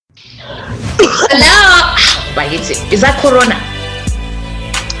Hello. Is that Corona?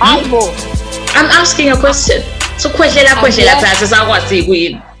 I'm asking a question. So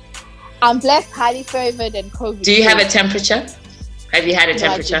I'm blessed, highly favored, and COVID. Do you have a temperature? Have you had a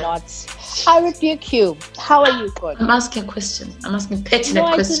temperature? No, I do not. I rebuke you. How are you, God? I'm asking a question. I'm asking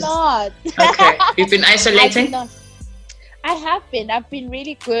pertinent questions. No, I do not. Okay. You've been isolating? I have been. I've been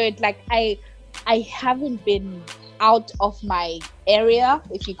really good. Like I haven't been out of my area,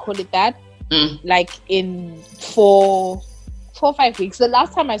 if you call it that. Like in 4 or 5 weeks. The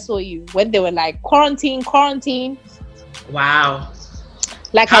last time I saw you, when they were like quarantine. Wow.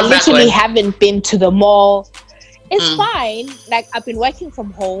 Like I literally haven't been to the mall. It's fine. Like I've been working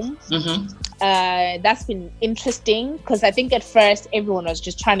from home. That's been interesting because I think at first everyone was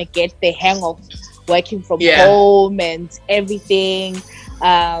just trying to get the hang of working from home and everything.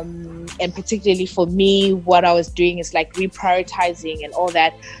 And particularly for me, what I was doing is like reprioritizing and all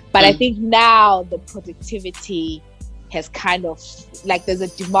that. But I think now the productivity has kind of like there's a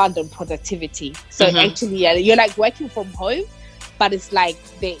demand on productivity. So actually, you're like working from home, but it's like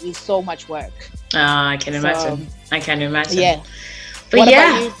there is so much work. I can imagine. Yeah. But what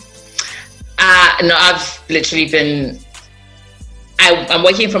about you? No, I've literally been. I'm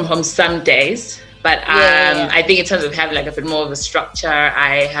working from home some days, but I think in terms of having like a bit more of a structure,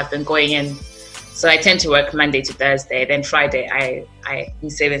 I have been going in. So I tend to work Monday to Thursday. Then Friday, I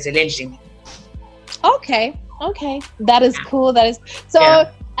sevenze lending. Okay, that is cool. That is so.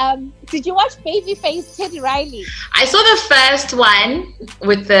 Yeah. Did you watch Babyface Teddy Riley? I saw the first one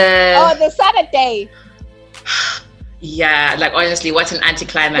with the. the Saturday. Yeah, like honestly, what an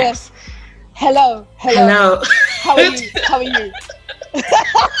anticlimax. Yes. Hello. How are you?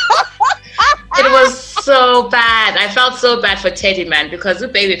 It was so bad. I felt so bad for Teddy, man, because the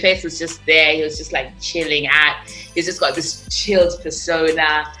Babyface was just there. He was just like chilling out. He's just got this chilled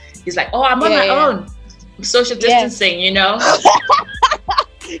persona. He's like, oh, I'm on my own. I'm social distancing, you know?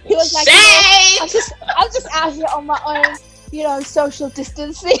 He was like, I'm just out here on my own, you know, social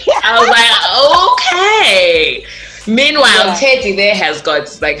distancing. I was like, okay. Meanwhile, Teddy there has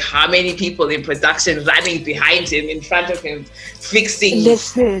got like how many people in production running behind him, in front of him, fixing.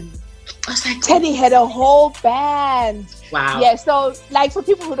 Listen. I was like, Teddy had a whole band. Wow. Yeah, so like for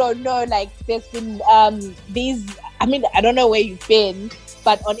people who don't know, like there's been these, I mean, I don't know where you've been,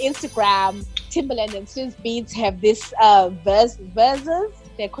 but on Instagram, Timbaland and Swizz Beatz have this verses,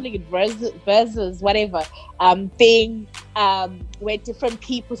 they're calling it verses, whatever, thing, where different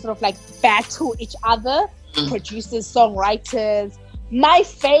people sort of like battle each other, producers, songwriters. My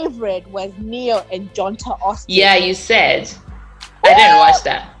favorite was Neo and Jonta Austin. Yeah, you said. I didn't watch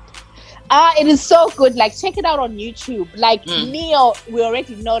that. It is so good. Like, check it out on YouTube. Like, Neo, we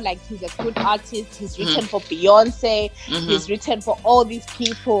already know, like, he's a good artist. He's written for Beyonce. He's written for all these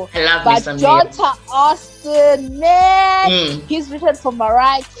people. I love but Jonta Austin, man, he's written for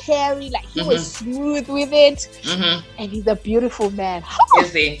Mariah Carey. Like, he was smooth with it. And he's a beautiful man.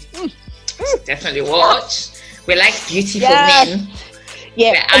 Is he? Definitely watch. We like beautiful men.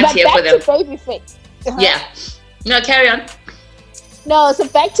 Yeah, we're out here for them. Babyface. Yeah. No, carry on. No, so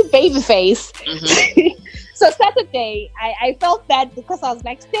back to Babyface. So Saturday, I felt bad because I was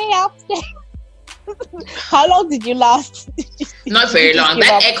like, stay up. How long did you last? Not very long.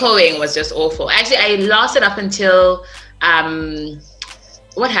 That echoing was just awful. Actually, I lasted up until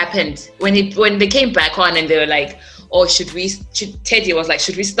what happened when they came back on and they were like, oh, Teddy was like,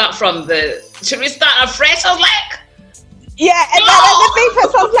 should we start afresh? I was like, yeah, and then the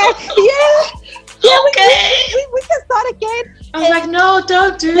Babyface was like, yeah, we can start again. I was like, no,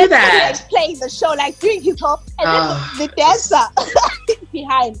 don't do that. Like playing the show, like doing his whole, and then the dancer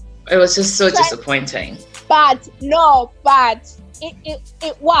behind. It was just so disappointing. But it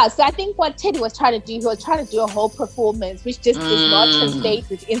was. So I think what Teddy was trying to do, he was trying to do a whole performance, which just does not translate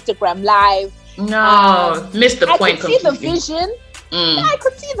with Instagram Live. No, missed the point completely. I could see the vision. Yeah, I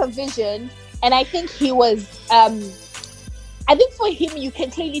could see the vision, and I think he was. I think for him, you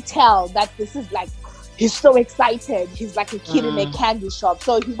can clearly tell that this is like, he's so excited. He's like a kid in a candy shop.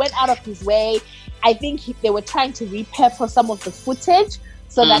 So he went out of his way. I think they were trying to repurpose some of the footage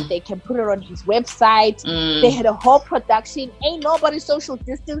so that they can put it on his website. They had a whole production. Ain't nobody social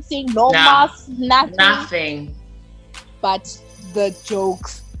distancing, no masks, nothing. But the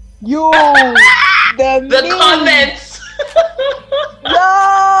jokes. The comments.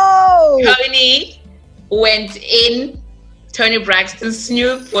 Tony went in. Tony Braxton,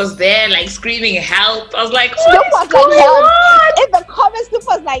 Snoop was there, like screaming help. I was like, Snoop was like, help. In the comments, Snoop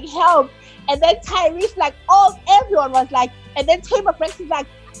was like, help. And then Tyrese, like, everyone was like, and then Taylor Braxton's like,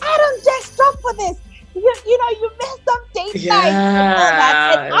 I don't just stop for this. You know, you messed up date night and all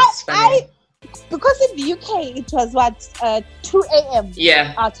that. And I because in the UK it was what 2 a.m.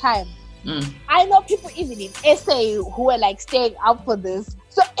 our time. I know people even in SA who were like staying up for this.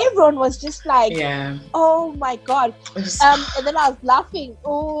 So everyone was just like, oh my God. And then I was laughing.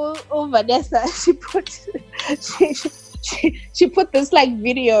 Oh Vanessa, she put this like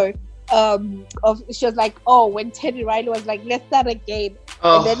video she was like, oh, when Teddy Riley was like, let's start again.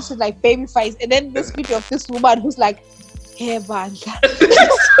 And then she's like, Babyface. And then this video of this woman who's like, hey, man.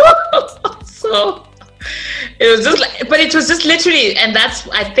 So it was just like, but it was just literally, and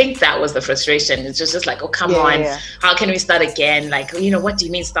I think that was the frustration. It's just like, oh, come on. How can we start again? Like, what do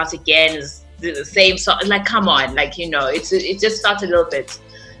you mean start again? Is the same song? Like, come on. Like, it just started a little bit.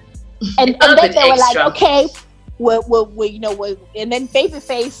 And then they were like, okay, we're and then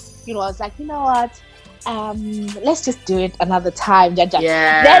Babyface, I was like, you know what? Let's just do it another time.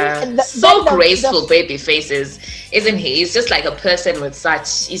 Yeah. So graceful, Babyface isn't he? He's just like a person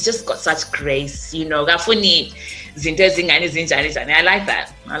he's just got such grace, Gafuni, I like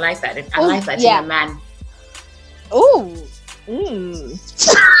that. I like that in a man. Ooh.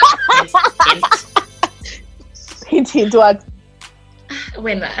 Hint what?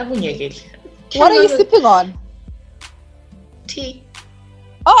 What are you sipping on? Tea.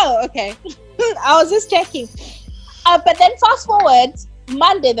 Oh, okay. I was just checking. But then fast forward,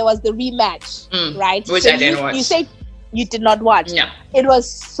 Monday there was the rematch, right? Which I didn't watch. You said you did not watch. Yeah. It was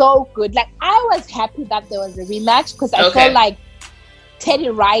so good. Like, I was happy that there was a rematch because I felt like Teddy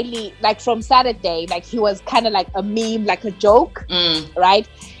Riley, like from Saturday, like he was kind of like a meme, like a joke, right?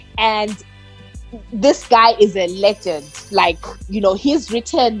 And this guy is a legend. Like,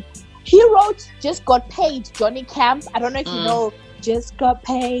 he wrote Just Got Paid, Johnny Camp. I don't know if you know Just Got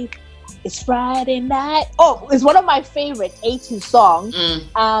Paid. It's Friday night. Oh, it's one of my favorite 80s songs.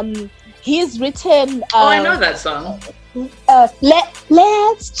 He's written. I know that song.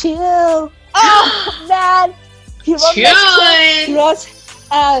 Let's chill. Oh man, he wrote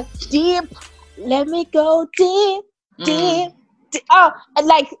deep. Let me go deep. Oh, and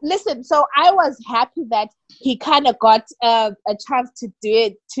like, listen. So I was happy that he kind of got a chance to do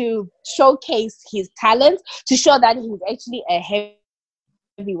it, to showcase his talents, to show that he's actually a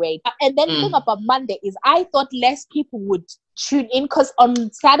heavyweight. And then the thing about Monday is I thought less people would tune in because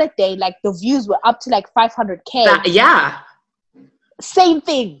on Saturday, like, the views were up to like 500K. Same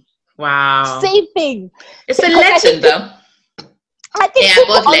thing. Wow. Same thing. It's a legend, though. I think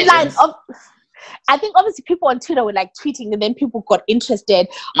people online. I think obviously people on Twitter were like tweeting, and then people got interested.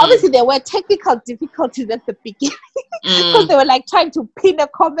 Obviously, there were technical difficulties at the beginning because they were like trying to pin a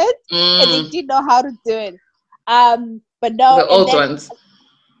comment and they didn't know how to do it. But no, the old ones.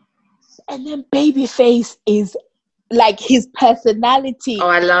 And then Babyface is like, his personality. Oh,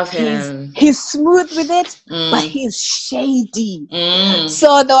 I love him. He's smooth with it, but he's shady.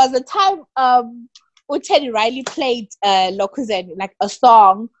 So there was a time when Teddy Riley played Lokuzen, like a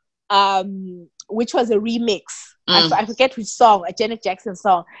song, which was a remix. I forget which song, a Janet Jackson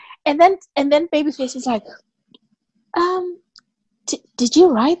song. And then Babyface was like, did you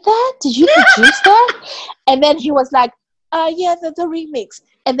write that? Did you produce that? And then he was like, yeah, the remix.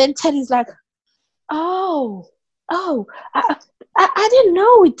 And then Teddy's like, oh, I didn't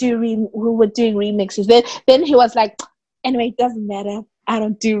know we were doing remixes. Then he was like, anyway, it doesn't matter. I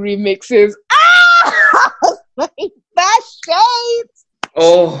don't do remixes. Like, that's shade.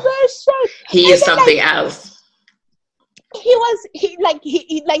 Oh, he is something else. He like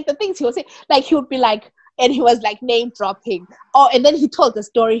the things he was saying, like, he would be like, and he was like name dropping. Oh, and then he told the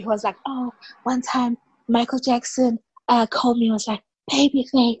story. He was like, oh, one time Michael Jackson called me and was like,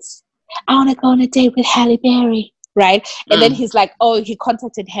 Babyface, I want to go on a date with Halle Berry, right? And then he's like, oh, he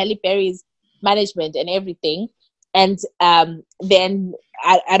contacted Halle Berry's management and everything. And then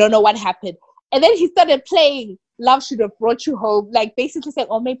I don't know what happened. And then he started playing Love Should Have Brought You Home, like basically saying,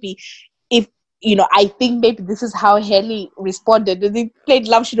 oh, maybe if, I think maybe this is how Halle responded. And he played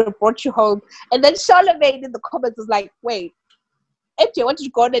Love Should Have Brought You Home. And then Charlamagne in the comments was like, wait, MJ wanted to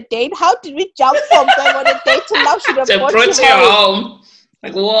go on a date? How did we jump from going on a date to Love Should Have Brought You Home?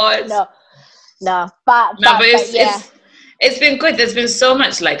 Like, what? No, but it's been good. There's been so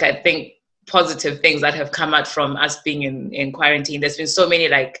much, like, I think, positive things that have come out from us being in quarantine. There's been so many,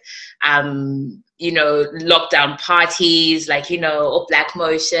 like, lockdown parties, like, Black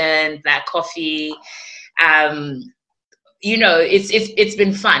Motion, Black Coffee. It's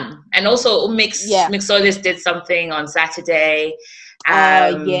been fun. And also Mixologist did something on Saturday.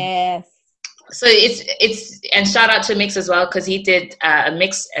 Yes. So it's and shout out to Mix as well, because he did a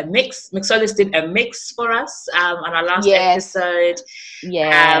mix. Mixologist did a mix for us on our last episode.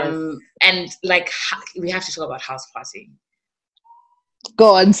 And like, we have to talk about house party.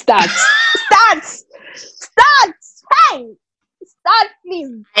 Go on, start. Hey, start,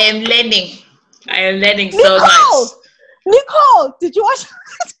 please. I am learning so much. Nicole, did you watch?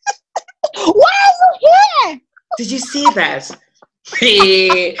 Why are you here? Did you see that?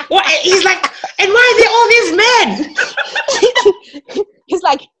 He's like, and why are there all these men? He's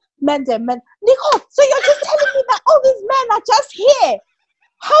like, men. Nicole, so you're just telling me that all these men are just here?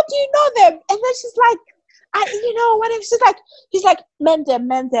 How do you know them? And then she's like, whatever. He's like, men them.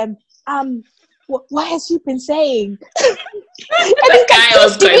 What has you been saying? That guy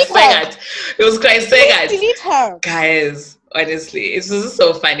was quite sad. It was quite sad. Delete her. Guys, honestly, it's just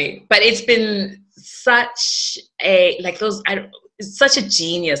so funny. But it's been such it's such a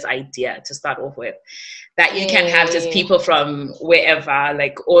genius idea to start off with, that you can have just people from wherever,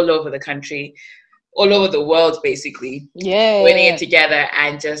 like all over the country, all over the world, basically, putting it together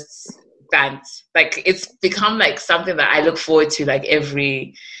and just dance. Like, it's become like something that I look forward to, like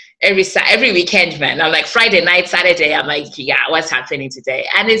every weekend, man. I'm like, Friday night, Saturday, I'm like, yeah, what's happening today?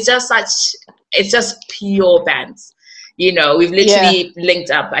 And it's just pure bands. We've literally linked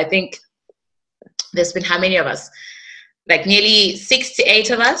up. I think there's been how many of us? Like nearly 6 to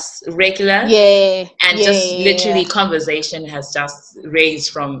 8 of us, regular. And just literally conversation has just ranged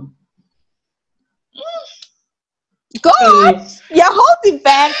from... Go on. You're holding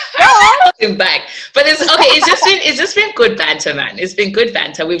back. Holding back. But it's just been good banter, man. It's been good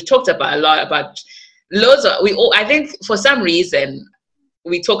banter. We've talked about a lot about loads of... I think for some reason,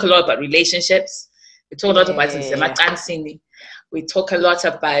 we talk a lot about relationships. We talk a lot about... We talk a lot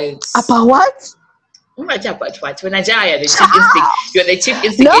about... About what? About what? When Najaya, the chief instinct, you're the chief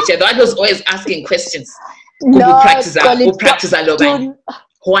instigator, the one who's always asking questions. Who are you practicing?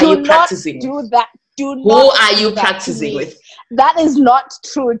 Do that. Who are you practicing with? That is not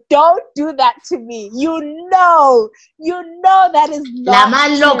true. Don't do that to me. You know that is not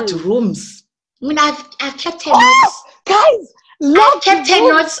true. Locked rooms. I mean, I've kept 10 notes. Guys, I've kept 10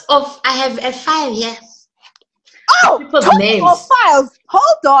 notes of... I have a file here. Oh, people's names. Files.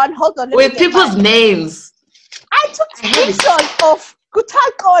 Hold on. With people's names. I took screenshots of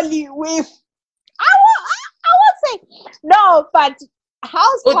Kutakoli with... I won't say... No, but...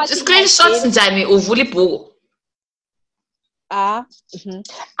 How's screenshots njani uvula ibhuku? I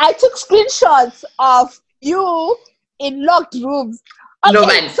took screenshots of you in locked rooms.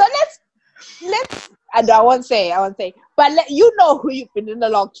 Okay, so let's I won't say, but you know who you've been in a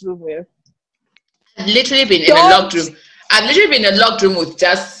locked room with. I've literally been in a locked room. I've literally been in a locked room with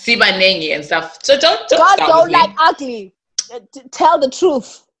just Siba Nengi and stuff. So don't God don't like ugly. Tell the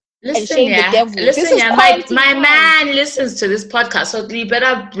truth. Listen, my man listens to this podcast, so you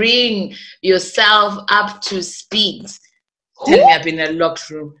better bring yourself up to speed. Tell me I've been in a locked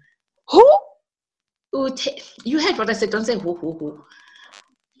room. Who? You heard what I said. Don't say who.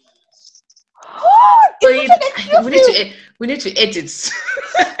 We need to edit. Is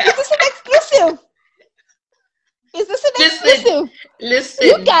this an exclusive? Listen.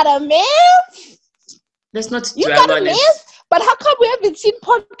 You got a man? Let's not you got a man? But how come we haven't seen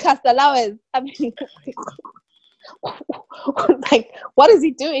podcast allowance? I mean, like, what is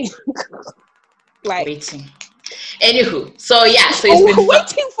he doing? Like waiting. Anywho, so it's been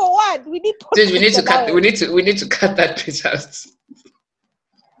waiting for what? We need. Dude, we need to cut. We need to cut that pitch out.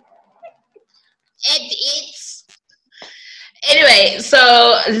 It's anyway.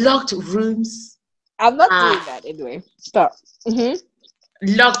 So locked rooms. I'm not doing that anyway. Stop.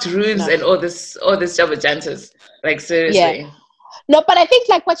 Locked rooms and all this jabberjantas. Like, seriously. Yeah. No, but I think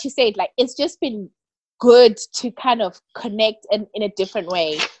like what you said, like it's just been good to kind of connect in a different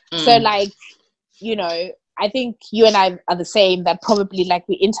way. So like, I think you and I are the same, that probably like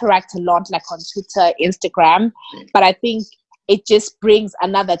we interact a lot like on Twitter, Instagram, but I think it just brings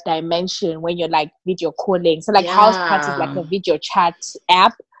another dimension when you're like video calling. So like House Party is like a video chat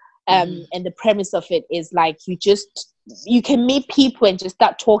app. And the premise of it is like you can meet people and just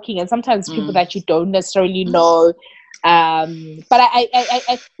start talking, and sometimes people that you don't necessarily know. But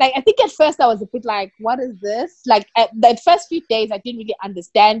I think at first I was a bit like, what is this? Like at the first few days I didn't really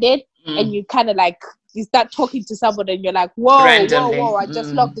understand it, and you kind of like you start talking to someone and you're like, whoa, I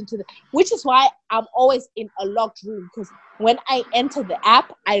just logged into which is why I'm always in a locked room, because when I enter the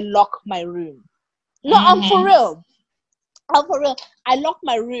app I lock my room. No, I'm for real. I lock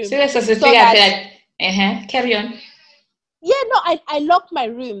my room. Carry on. Yeah, no, I lock my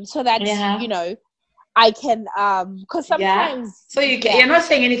room so that I can because sometimes. So you're not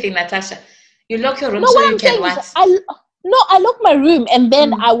saying anything, Natasha. You lock your room so you can what? I lock my room and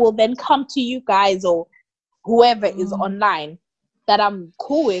then I will then come to you guys or whoever is online that I'm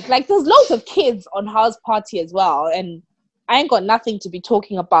cool with. Like there's loads of kids on House Party as well, and I ain't got nothing to be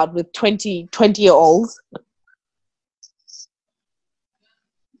talking about with 20-year-olds.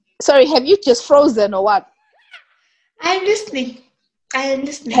 Sorry, have you just frozen or what? I'm listening.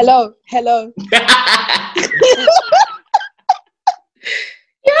 Hello. Yeah,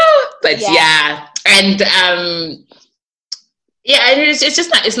 and it's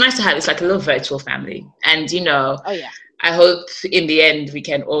just it's nice to have. It's like a little virtual family, and Oh yeah. I hope in the end we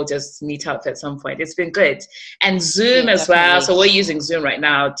can all just meet up at some point. It's been good. And Zoom as well. So we're using Zoom right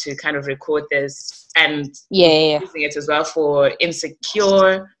now to kind of record this, and using it as well for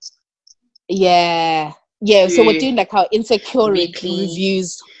Insecure. Yeah. So we're doing like our Insecure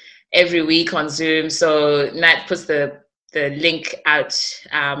reviews every week on Zoom. So Nat puts the link out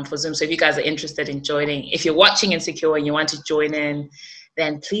for Zoom. So if you guys are interested in joining, if you're watching Insecure and you want to join in,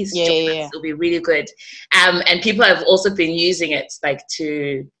 then please join us. It'll be really good. And people have also been using it like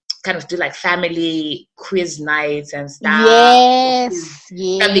to kind of do like family quiz nights and stuff. Yes.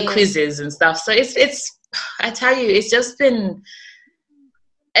 Family quizzes and stuff. So it's I tell you, it's been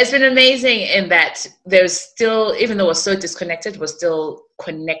amazing in that there's still, even though we're so disconnected, we're still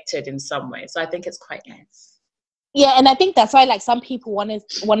connected in some way. So I think it's quite nice. Yeah, and I think that's why like some people want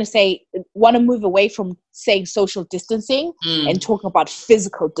to move away from saying social distancing and talk about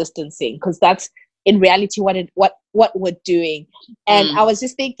physical distancing, because that's in reality what we're doing. And I was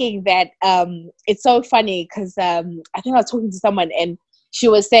just thinking that it's so funny because I think I was talking to someone and she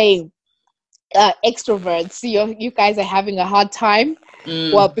was saying extroverts, you guys are having a hard time.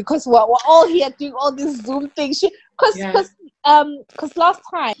 Well, because we're all here doing all these Zoom things. Because last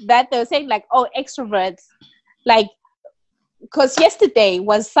time that they were saying like, oh, extroverts. Like, because yesterday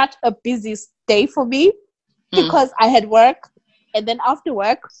was such a busy day for me because I had work, and then after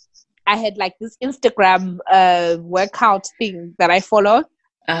work I had like this Instagram workout thing that I follow,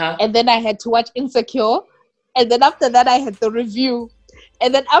 and then I had to watch Insecure, and then after that I had the review,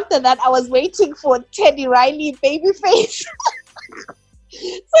 and then after that I was waiting for Teddy Riley Babyface. So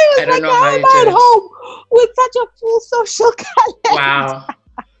it was like I'm at home with such a full social calendar. Wow.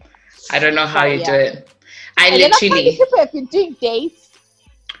 I don't know how you do it. And literally people have been doing dates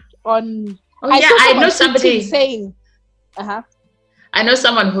on. I know somebody saying. I know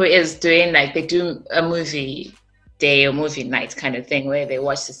someone who is doing like, they do a movie day or movie night kind of thing where they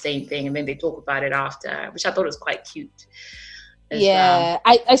watch the same thing and then they talk about it after, which I thought was quite cute.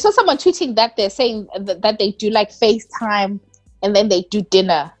 I saw someone tweeting that they're saying that they do like FaceTime and then they do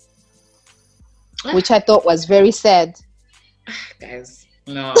dinner, which I thought was very sad. Guys,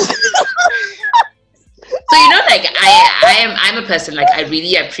 no. So like I'm a person, like I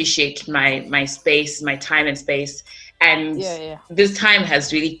really appreciate my space, my time and space, and this time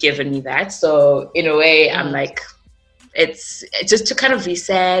has really given me that. So in a way, I'm like, it's just to kind of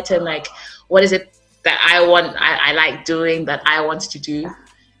reset and like, what is it that I like doing, that I want to do.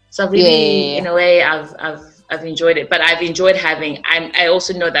 So really, in a way, I've enjoyed it, but I've enjoyed having. I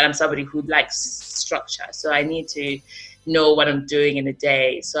also know that I'm somebody who likes structure, so I need to know what I'm doing in a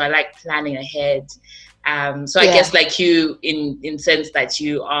day. So I like planning ahead. So I guess like you, in sense that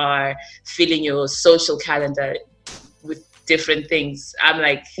you are filling your social calendar with different things. I'm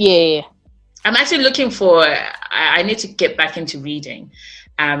like, I'm actually looking for. I need to get back into reading.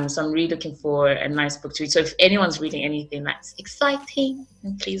 So I'm really looking for a nice book to read. So if anyone's reading anything that's exciting,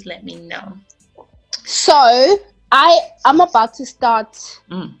 then please let me know. So I'm about to start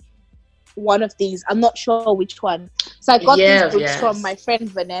one of these. I'm not sure which one. So I got these books from my friend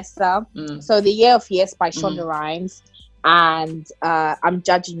Vanessa. So The Year of Yes by Shonda Rhimes, and I'm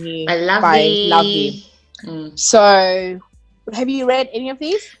Judging You by Lovely. So have you read any of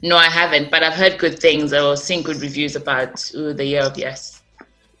these? No, I haven't, but I've heard good things or seen good reviews about The Year of Yes.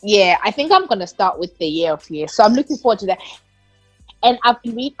 Yeah, I think I'm gonna start with The Year of Yes. So I'm looking forward to that. And I've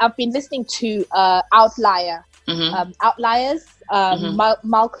been listening to Outliers,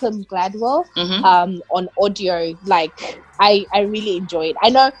 Malcolm Gladwell on audio. Like I really enjoy it. I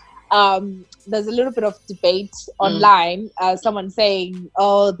know there's a little bit of debate online. Someone saying,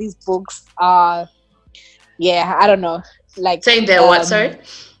 "Oh, these books are," I don't know, like saying they're what? Sorry.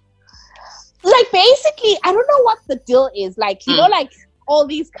 Like basically, I don't know what the deal is. Like you know, like all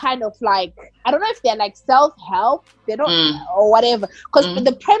these kind of like, I don't know if they're like self-help, they don't or whatever. Because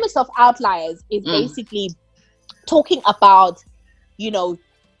the premise of Outliers is basically talking about,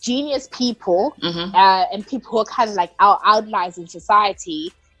 genius people and people who are kind of like our outliers in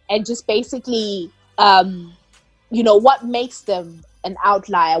society, and just basically, what makes them an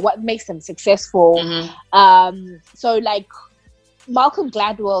outlier, what makes them successful. So like Malcolm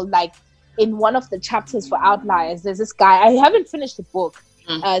Gladwell, like in one of the chapters for Outliers, there's this guy, I haven't finished the book,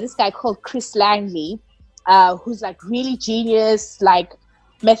 this guy called Chris Langley, who's like really genius, like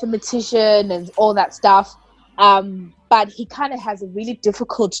mathematician and all that stuff. But he kind of has a really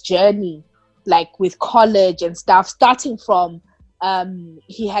difficult journey, like with college and stuff, starting from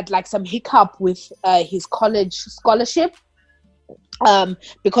he had like some hiccup with his college scholarship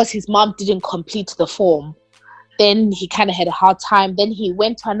because his mom didn't complete the form. Then he kind of had a hard time. Then he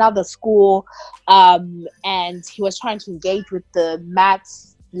went to another school and he was trying to engage with the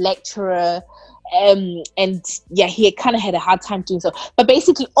maths lecturer. And yeah, he kind of had a hard time doing so. But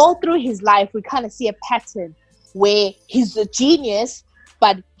basically, all through his life, we kind of see a pattern where he's a genius,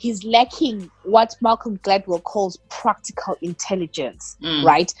 but he's lacking what Malcolm Gladwell calls practical intelligence,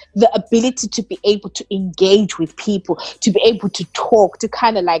 right? The ability to be able to engage with people, to be able to talk, to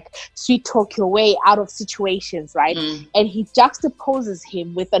kind of like sweet talk your way out of situations, right? And he juxtaposes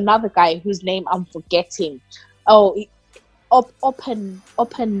him with another guy whose name I'm forgetting. Oh, Oppenheimer,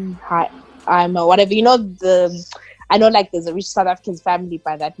 whatever. You know, I know like there's a rich South African family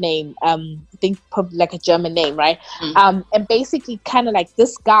by that name. I think probably like a German name, right? And basically kind of like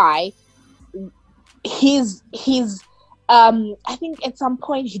this guy, he's I think at some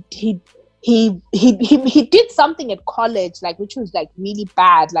point he did something at college, like which was like really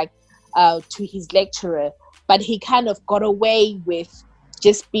bad, like to his lecturer, but he kind of got away with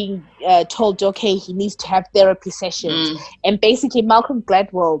just being told, okay, he needs to have therapy sessions. And basically Malcolm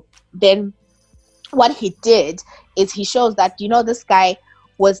Gladwell then, what he did is he shows that, you know, this guy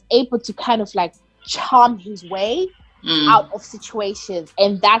was able to kind of like charm his way out of situations,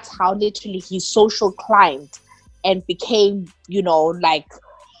 and that's how literally he social climbed and became, you know, like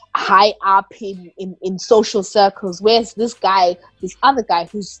high up in social circles, whereas this other guy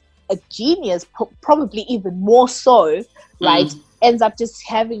who's a genius, probably even more so, right, ends up just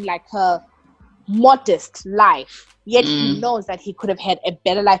having like a modest life, yet he knows that he could have had a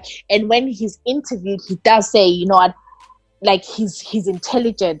better life. And when he's interviewed, he does say, you know what, like he's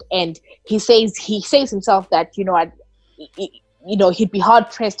intelligent, and he says himself that, you know what, you know, he'd be hard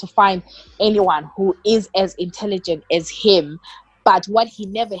pressed to find anyone who is as intelligent as him. But what he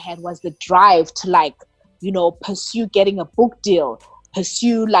never had was the drive to, like, you know, pursue getting a book deal,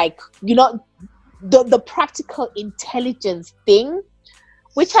 pursue, like, you know, the practical intelligence thing,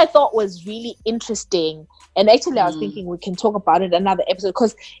 which I thought was really interesting. And actually, I was thinking we can talk about it another episode,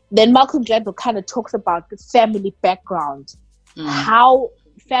 because then Malcolm Gladwell kind of talks about the family background, how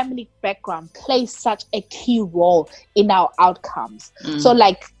family background plays such a key role in our outcomes. So,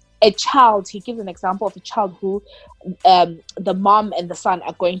 like, a child, he gives an example of a child who the mom and the son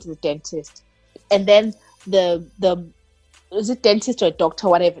are going to the dentist, and then the is it dentist or a doctor,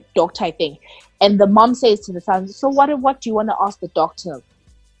 whatever, doctor I think, and the mom says to the son, so what do you want to ask the doctor?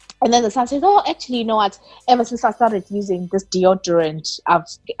 And then the son says, oh, actually, you know what, ever since I started using this deodorant,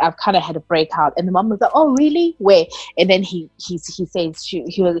 I've kind of had a breakout. And the mom was like, oh, really? Where? And then he says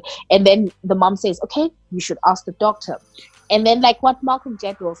he was, and then the mom says, okay, you should ask the doctor. And then, like, what Malcolm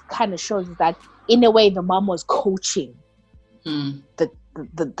Gladwell kind of shows is that in a way the mom was coaching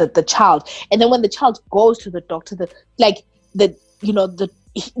the child. And then when the child goes to the doctor, the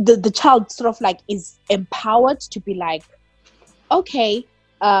child sort of like is empowered to be like, okay,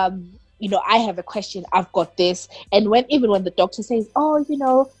 you know, I have a question, I've got this. And even when the doctor says, oh, you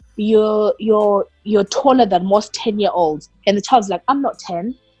know, you're taller than most 10-year-olds, and the child's like, I'm not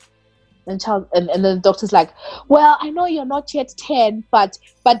 10. And then the doctor's like, well, I know you're not yet 10, but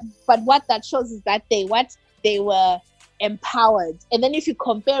what that shows is that they were empowered. And then if you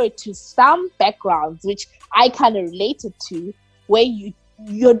compare it to some backgrounds, which I kind of related to, where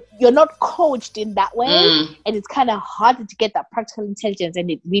you're not coached in that way, and it's kind of harder to get that practical intelligence,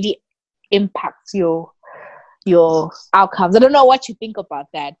 and it really impacts your outcomes. I don't know what you think about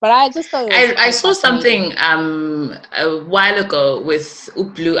that, but I just thought I saw something a while ago with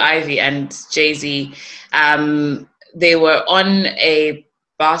Blue Ivy and Jay-Z. They were on a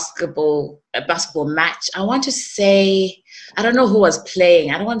basketball match. I want to say, I don't know who was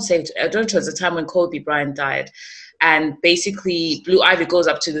playing. I don't know if it was the time when Kobe Bryant died. And basically, Blue Ivy goes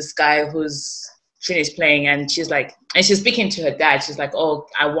up to this guy who's finished playing, and she's speaking to her dad. She's like, oh,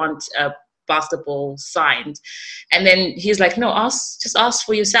 I want a basketball signed. And then he's like, no, just ask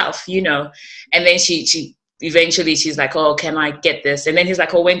for yourself, you know. And then she eventually, she's like, oh, can I get this? And then he's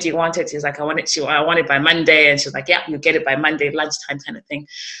like, oh, when do you want it? He's like, I want it by Monday. And she's like, yeah, you get it by Monday, lunchtime kind of thing.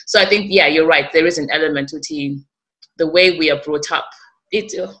 So I think, yeah, you're right. There is an element to the way we are brought up.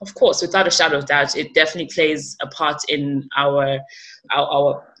 It, of course, without a shadow of doubt, it definitely plays a part in our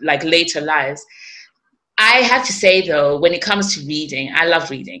like later lives. I have to say, though, when it comes to reading, I love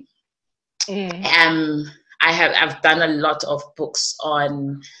reading. I've done a lot of books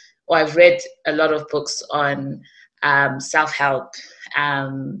I've read a lot of books on self-help,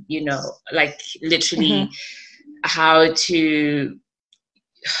 like literally how to,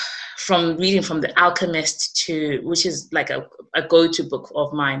 from reading from The Alchemist to, which is like a go-to book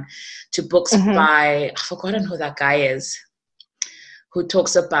of mine, to books by, I've forgotten who that guy is, who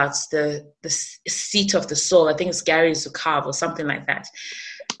talks about the seat of the soul. I think it's Gary Zukav or something like that.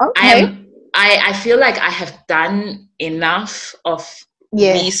 Okay. I feel like I have done enough of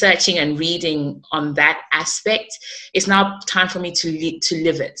researching and reading on that aspect. It's now time for me to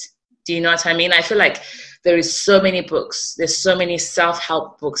live it. Do you know what I mean? I feel like there is so many books. There's so many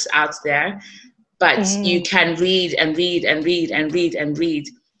self-help books out there, but you can read and read and read and read and read,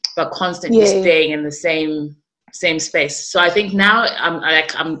 but constantly staying in the same space. So I think now I'm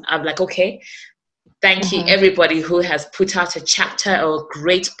like, okay, thank you everybody who has put out a chapter or a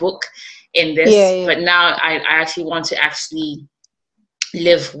great book in this. But now I actually want to actually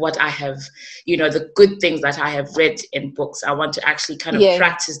live what I have, the good things that I have read in books. I want to actually kind of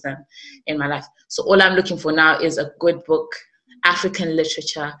practice them in my life. So all I'm looking for now is a good book, African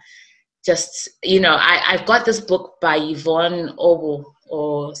literature. Just, I've got this book by Yvonne Obo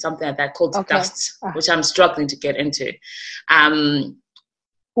or something like that called Dust, which I'm struggling to get into. Why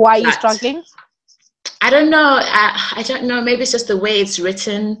are you struggling? I don't know. I don't know. Maybe it's just the way it's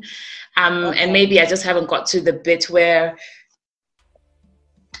written. And maybe I just haven't got to the bit where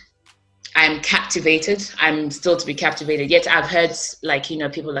I'm captivated. I'm still to be captivated. Yet I've heard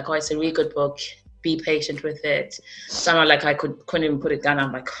people like, oh, it's a really good book. Be patient with it. Some are like, I couldn't even put it down.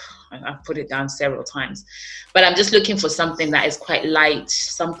 I'm like, I've put it down several times. But I'm just looking for something that is quite light,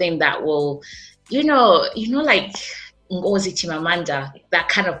 something that will, like Ngozi Chimamanda, that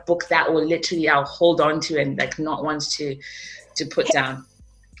kind of book that will literally I'll hold on to and like not want to put down.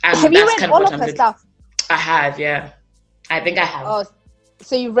 Have you read all of her stuff? I have, yeah. I think I have. Oh,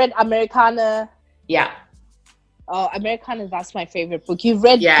 so you read Americana? Yeah. Oh, Americana, that's my favorite book. You've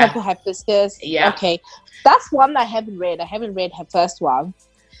read Purple Hibiscus? Yeah. Okay. That's one I haven't read. I haven't read her first one.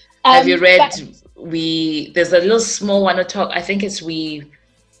 Have you read there's a little small one to talk, I think it's We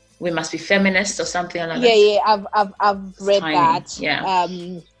Must Be Feminists or something like that. Yeah, I've read that. Yeah.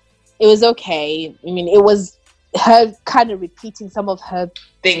 It was okay. I mean, it was her kind of repeating some of her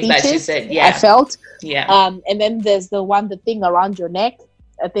things speeches, that she said. Yeah. I felt. Yeah. And then there's the Thing Around Your Neck.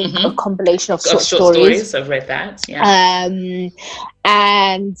 I think a compilation of short stories. I've read that. Yeah.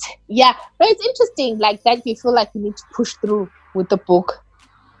 And yeah, but it's interesting. Like that, you feel like you need to push through with the book.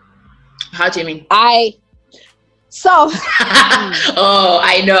 How do you mean? Oh,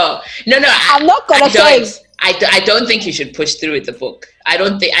 I know. No. I'm not gonna say. I don't think you should push through with the book. I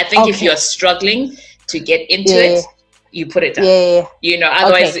think if you're struggling to get into it, you put it down.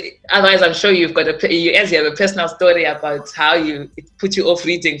 Otherwise I'm sure you've got you have a personal story about how it put you off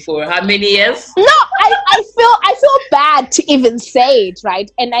reading for how many years? No, I feel bad to even say it,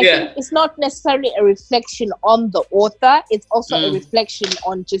 right? And I think it's not necessarily a reflection on the author, it's also a reflection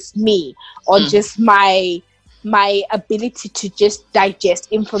on just me, on just my ability to just digest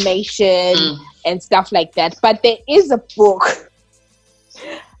information and stuff like that. But there is a book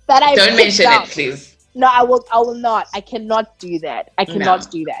that I don't mention it, please. No, I will not. I cannot do that. I cannot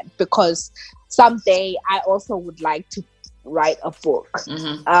do that because someday I also would like to write a book.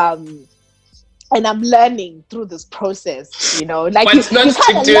 And I'm learning through this process, like you kind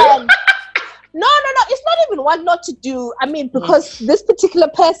of learn. No. It's not even what not to do. I mean, because this particular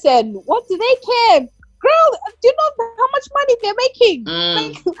person, what do they care? Girl, do you know how much money they're making?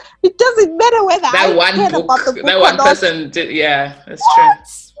 Like, it doesn't matter whether about the book that one person did. Yeah, that's true.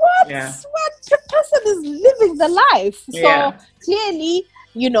 What? The person is living the life. So clearly,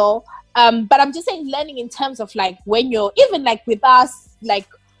 but I'm just saying learning in terms of like when you're even like with us, like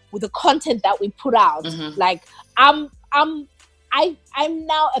with the content that we put out, like I'm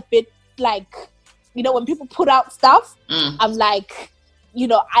now a bit like, when people put out stuff, I'm like,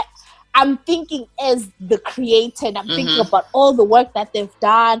 I'm thinking as the creator and I'm thinking about all the work that they've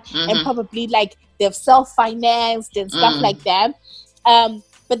done and probably like they've self-financed and stuff like that.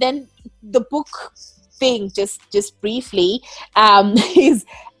 But then the book thing, just briefly, is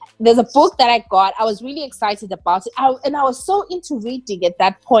there's a book that I got. I was really excited about it. And I was so into reading at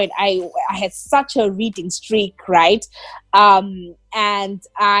that point. I had such a reading streak, right? And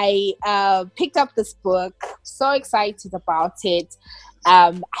I picked up this book, so excited about it.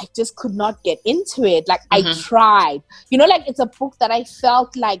 I just could not get into it. Like I tried, like it's a book that I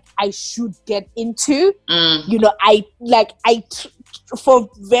felt like I should get into. For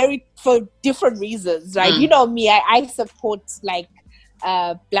different reasons, right? Me, I support like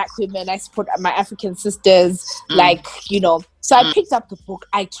Black women. I support my African sisters. Like, so I picked up the book.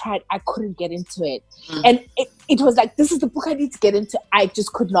 I tried. I couldn't get into it. And it was like, this is the book I need to get into. I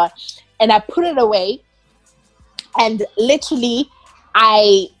just could not. And I put it away. And literally,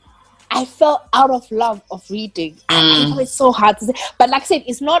 I fell out of love of reading. I know it's so hard to say. But like I said,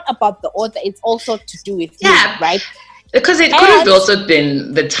 it's not about the author. It's also to do with you, right? Because it could have also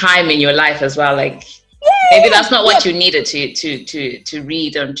been the time in your life as well. Like, maybe that's not what you needed to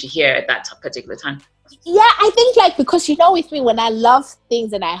read and to hear at that particular time. Yeah, I think like, because with me, when I love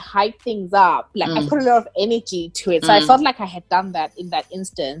things and I hype things up, like I put a lot of energy to it. So I felt like I had done that in that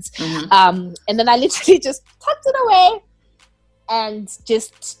instance. And then I literally just tucked it away and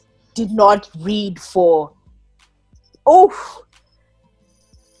just did not read for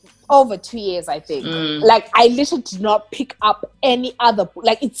over 2 years, I think. Like, I literally did not pick up any other book.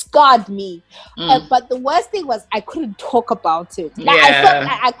 Like, it scarred me. But the worst thing was I couldn't talk about it. Like, I felt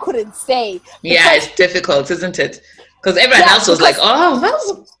like I couldn't say. Yeah, it's difficult, isn't it? Because everyone else was like, oh, that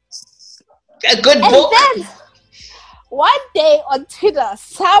was a good book. And then, one day on Twitter,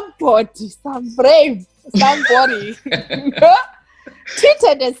 somebody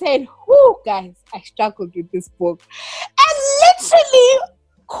tweeted and said, guys, I struggled with this book. And literally,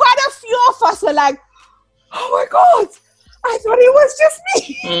 quite a few of us were like, oh my God, I thought it was just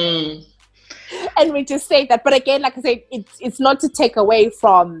me. And we just say that. But again, like I said, it's not to take away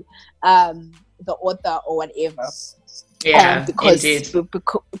from the author or whatever. Yeah, because it's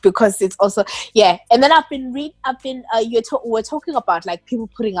also, And then we're talking about like people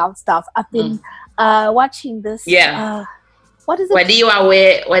putting out stuff. I've been watching this. What is it? Wadiwa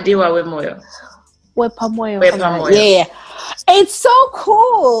Moyo. Yeah. It's so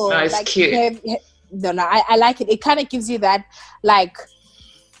cool. No, it's cute. I like it. It kind of gives you that, like,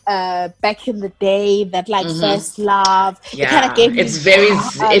 back in the day, that like first love. Yeah, it kind of gave it's very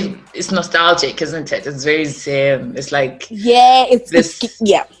it's nostalgic, isn't it? It's very it's like this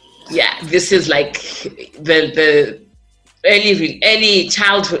this is like the early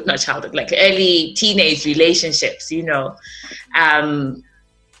childhood, not childhood, like early teenage relationships. Where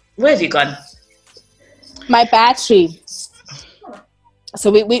have you gone? My battery. So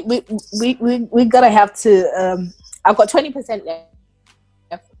we gotta have to. I've got 20% left,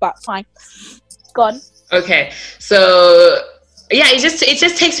 but fine. Gone. Okay, so it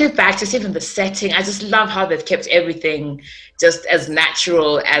just takes me back to even the setting. I just love how they've kept everything just as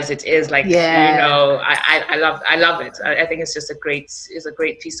natural as it is. Like I love it. I think it's just a great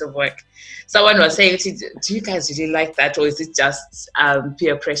piece of work. Someone was saying, "Do you guys really like that, or is it just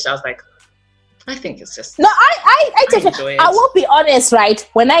peer pressure?" I was like, I think it's just... No, I definitely... I will be honest, right?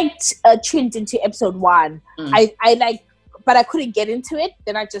 When I tuned into episode 1, I like... But I couldn't get into it.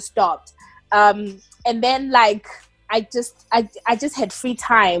 Then I just stopped. And then, like, I just had free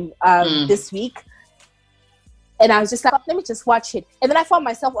time this week. And I was just like, let me just watch it. And then I found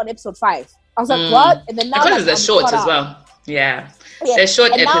myself on episode 5. I was like, what? And then now... Because they're short as well. Yeah. They're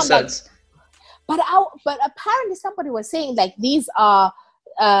short episodes. But apparently somebody was saying, like, these are...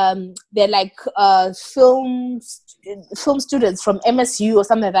 they're like film students from MSU or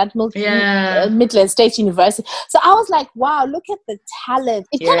something like that, Midland State University. So I was like, wow, look at the talent.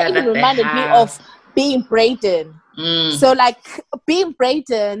 It kind of even reminded me of Being Braden. So like Being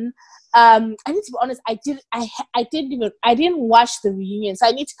Braden, I need to be honest, I didn't watch the reunion, so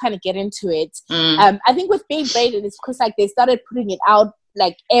I need to kind of get into it. I think with Being Braden, it's because like they started putting it out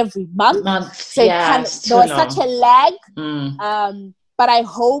like every month. So there was such a lag. But I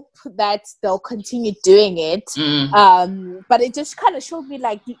hope that they'll continue doing it. But it just kind of showed me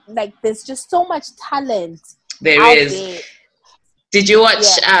like there's just so much talent. There is. Did you watch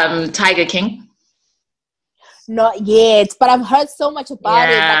Tiger King? Not yet, but I've heard so much about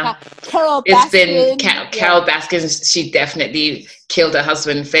it. Like Carol Baskin. Carol Baskin. She definitely killed her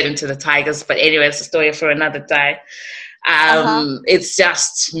husband, fed into the tigers. But anyway, it's a story for another day. It's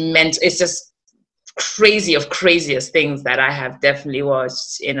just it's just craziest things that I have definitely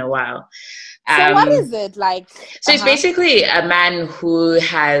watched in a while. So what is it like? So it's basically a man who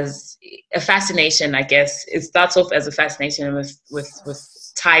has a fascination, I guess. It starts off as a fascination with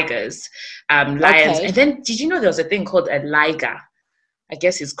tigers, lions. And then did you know there was a thing called a liger? I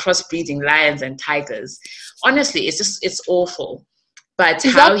guess he's crossbreeding lions and tigers. Honestly, it's awful. But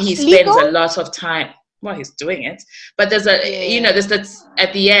how he spends a lot of time... Well, he's doing it, but there's there's that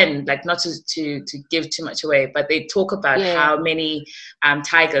at the end, like not to give too much away, but they talk about how many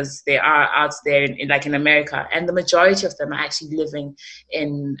tigers there are out there in America, and the majority of them are actually living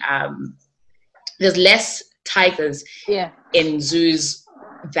in. There's less tigers in zoos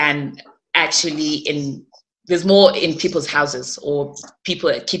than actually in there's more in people's houses, or people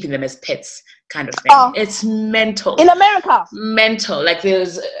are keeping them as pets kind of thing. It's mental. In America. Mental. Like there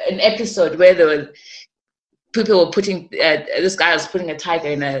was an episode where people were putting, this guy was putting a tiger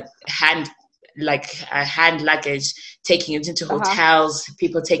in a hand luggage, taking it into hotels,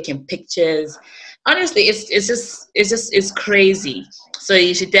 people taking pictures. Honestly, it's crazy. So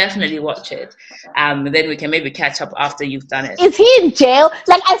you should definitely watch it. Then we can maybe catch up after you've done it. Is he in jail?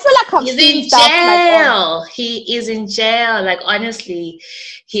 Like, I feel like he's in jail. He is in jail. Like, honestly,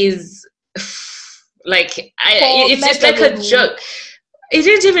 he's like, it's just like a joke. He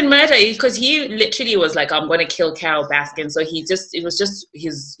didn't even murder, because he literally was like, I'm going to kill Carole Baskin. So he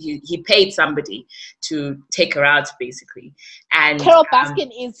paid somebody to take her out, basically. And Carole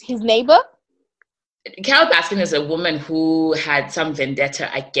Baskin is his neighbor? Carole Baskin is a woman who had some vendetta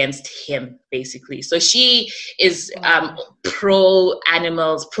against him, basically. So she is pro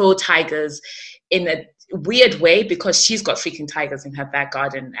animals, pro tigers in a weird way, because she's got freaking tigers in her back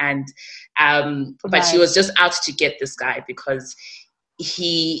garden. And but she was just out to get this guy because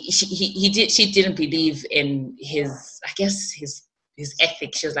she didn't believe in his ethics. She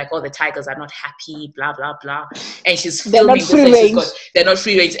was like, the tigers are not happy, blah blah blah, and she's filming they're not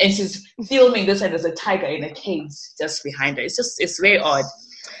free range, and she's filming this, and there's a tiger in a cage just behind her. It's very odd,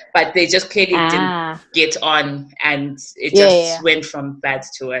 but they just clearly didn't get on, and it just went from bad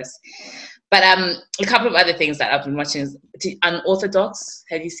to worse. But a couple of other things that I've been watching is Unorthodox.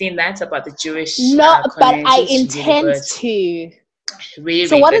 Have you seen that, about the Jewish No, but I intend to. Really,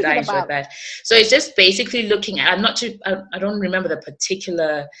 so what is it about? That. So it's just basically looking at, I don't remember the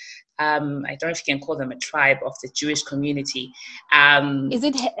particular, I don't know if you can call them a tribe of the Jewish community. Is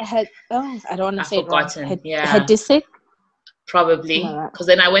it, I don't want to say it wrong. Hasidic? Probably, because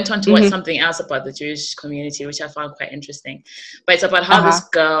then I went on to watch something else about the Jewish community, which I found quite interesting. But it's about how this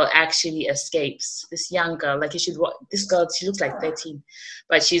girl actually escapes. This young girl, like this girl, she looks like 13,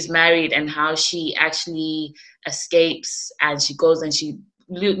 but she's married, and how she actually escapes, and she goes and she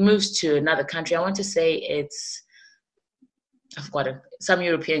moves to another country. I want to say I've got some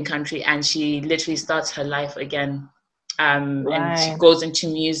European country, and she literally starts her life again. And she goes into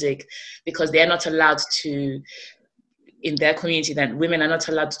music, because they're not allowed to. In their community, that women are not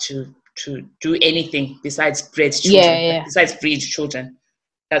allowed to do anything besides breed children. Besides breed children,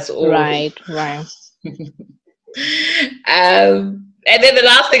 that's all. Right. And then the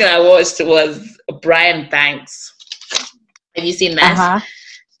last thing I watched was Brian Banks. Have you seen that?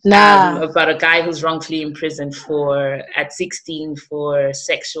 No. About a guy who's wrongfully imprisoned at 16 for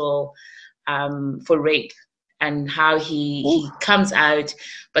sexual, for rape. And how he comes out,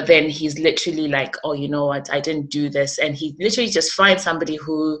 but then he's literally like, oh, you know what, I didn't do this. And he literally just finds somebody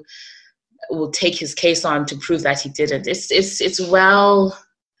who will take his case on to prove that he didn't. It's well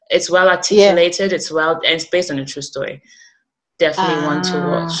articulated. And it's based on a true story. Definitely one to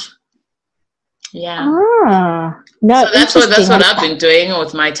watch. Yeah. No, so that's what I've been doing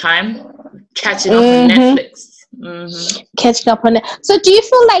with my time, catching up on Netflix. Catching up on it. So do you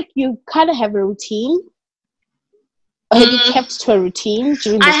feel like you kind of have a routine? Or have you kept to a routine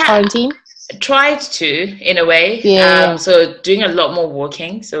during this quarantine? Tried to, in a way. So doing a lot more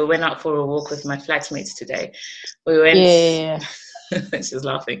walking. So we went out for a walk with my flatmates today. We went. She's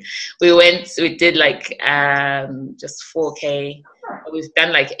laughing. We did like just 4K. We've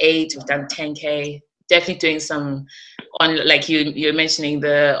done like 8. We've done 10K. Definitely doing some like you're mentioning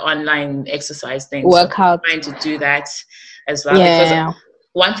the online exercise thing. Workout. So I'm trying to do that as well. Because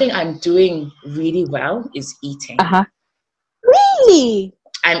one thing I'm doing really well is eating. Really?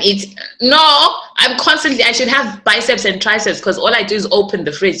 I'm constantly, I should have biceps and triceps, because all I do is open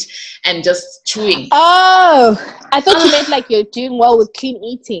the fridge and just chewing. Oh, I thought you meant like you're doing well with clean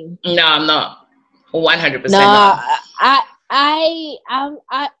eating. No, I'm not. 100% no, not. I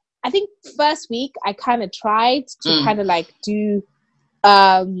think first week I kind of tried to kind of like do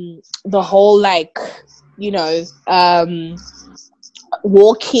the whole like,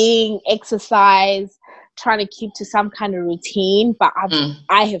 walking, exercise, trying to keep to some kind of routine, but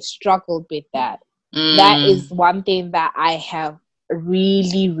I have struggled with that. That is one thing that I have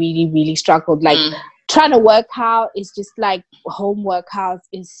really, really, really struggled. Like trying to work out is just like home workouts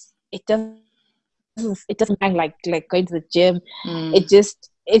it doesn't hang like going to the gym.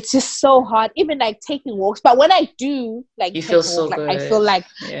 It's just so hard, even like taking walks. But when I do like you feel so good. I feel like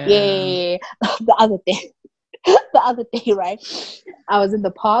the other day, right, I was in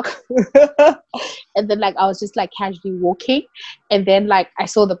the park and then like I was just like casually walking, and then like I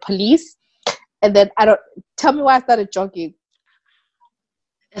saw the police, and then tell me why I started jogging.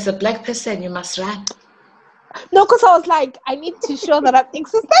 As a black person, you must run. No, because I was like, I need to show that I'm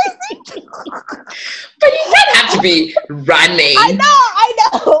exercising. But you don't have to be running. I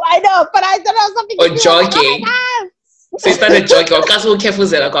know. But I thought I was something. Or jogging. So you started jogging. Or careful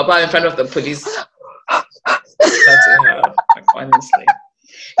in front of the police. That's honestly.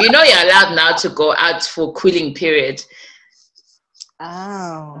 You know you're allowed now to go out for cooling period.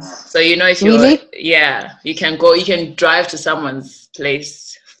 Oh. So you know if you're really? Yeah, you can drive to someone's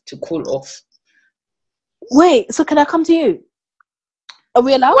place to cool off. Wait, so can I come to you? Are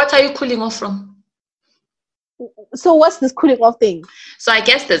we allowed? What are you cooling off from? So what's this cooling off thing? So I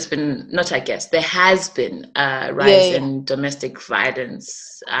guess there has been a rise in domestic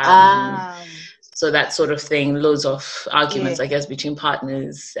violence. So that sort of thing, loads of arguments, I guess, between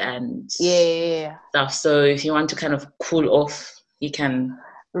partners and stuff. So if you want to kind of cool off, you can.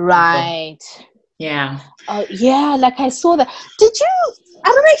 Right. Yeah. Oh, yeah. Like I saw that. Did you? I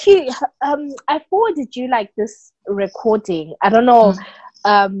don't know if you. I forwarded you like this recording. I don't know.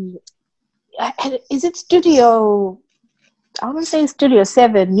 Is it Studio? I want to say Studio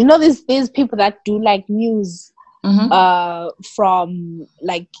 7. You know, there's people that do like news. From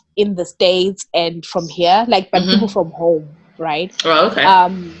like in the States and from here, like but people from home, right? Oh, okay.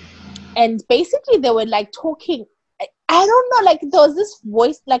 And basically they were like talking. I don't know, like there was this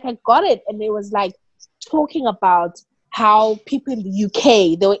voice, like I got it, and it was like talking about how people in the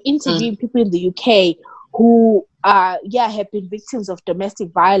UK, they were interviewing people in the UK who have been victims of domestic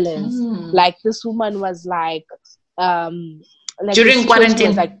violence. Like this woman was like during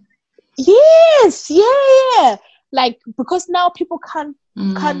quarantine, like yes, yeah. Like because now people can't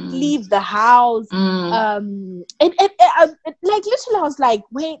leave the house. And like literally I was like,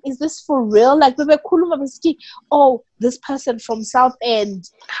 wait, is this for real? Like we were cool, oh, this person from South End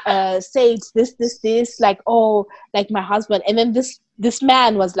said this, like, oh, like my husband. And then this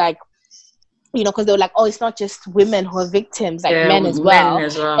man was like, you know, because they were like, oh, it's not just women who are victims, like men as well.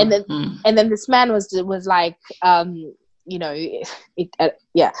 And then this man was like, you know,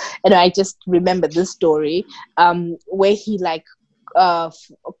 and I just remember this story where he like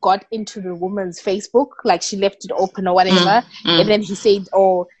got into the woman's Facebook, like she left it open or whatever, and then he said,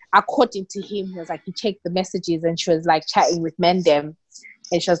 oh, according to him, he was like, he checked the messages and she was like chatting with Mendem,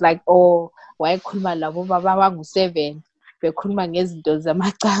 and she was like, oh, why khuluma labo baba bangu-7 bekhuluma ngezinto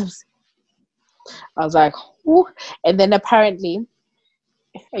zamacabs. I was like, ooh. And then apparently,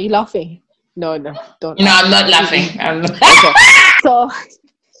 are you laughing? No, don't. No, I'm not laughing. I'm not. Okay. So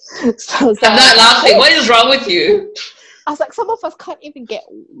I'm not laughing. What is wrong with you? I was like, some of us can't even get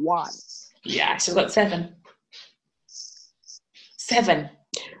one. Yeah, she's got 7. 7.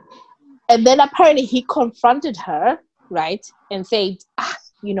 And then apparently he confronted her, right, and said,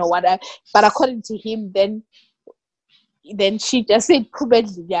 you know what? But according to him, then she just said,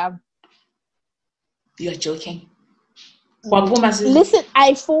 yeah. You're joking. Listen,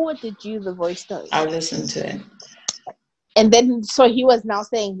 I forwarded you the voice note. I'll listen to it. And then, so he was now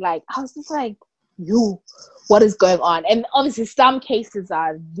saying, like, I was just like, what is going on? And obviously some cases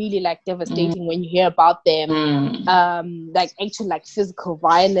are really like devastating when you hear about them. Like actual like physical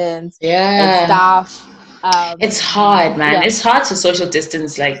violence and stuff. It's hard, man. Yeah. It's hard to social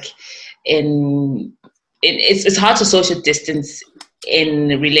distance, like it's hard to social distance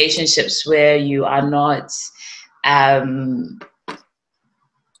in relationships where you are not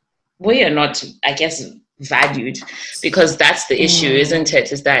where you're not, I guess, valued, because that's the issue, isn't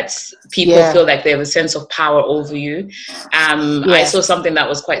it? Is that people feel like they have a sense of power over you. I saw something that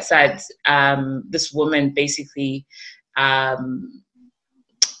was quite sad. This woman basically,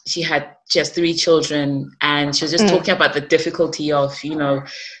 she has 3 children, and she was just talking about the difficulty of, you know,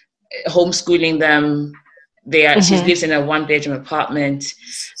 homeschooling them. She lives in a 1-bedroom apartment.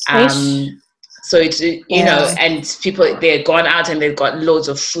 So it's, you know, and people, they're gone out and they've got loads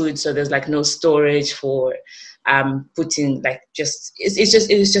of food. So there's like no storage for putting, like,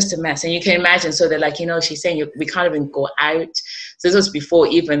 it's just a mess. And you can imagine. So they're like, you know, she's saying we can't even go out. So this was before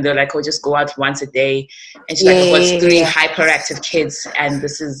even they're like, oh, just go out once a day. And she's like, I've got 3 hyperactive kids. And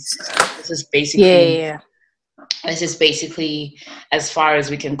this is basically, this is basically as far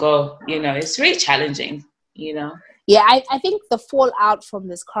as we can go. You know, it's really challenging, you know. Yeah, I think the fallout from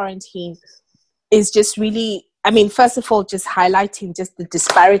this quarantine is just really, I mean, first of all, just highlighting just the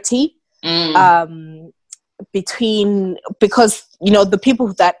disparity between, because, you know, the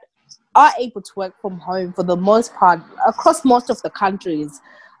people that are able to work from home for the most part across most of the countries,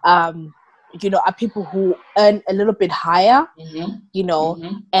 you know, are people who earn a little bit higher, you know,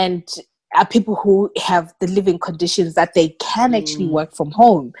 and are people who have the living conditions that they can actually work from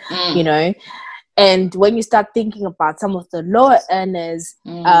home, you know. And when you start thinking about some of the lower earners,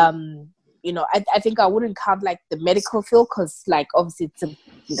 you know, I think I wouldn't count like the medical field, because like obviously it's a,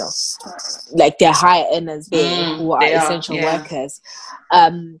 you know, like they're high earners there who are essential workers.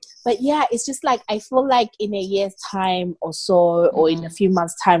 But yeah, it's just like, I feel like in a year's time or so, or in a few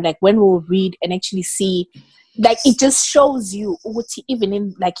months' time, like when we'll read and actually see, like it just shows you, even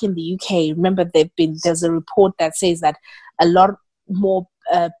in like in the UK, remember there's a report that says that a lot more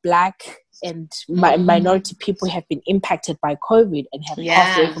Black and minority people have been impacted by COVID and have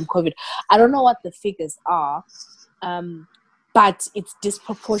passed away from COVID. I don't know what the figures are, but it's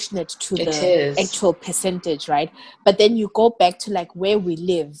disproportionate to the actual percentage, right? But then you go back to like where we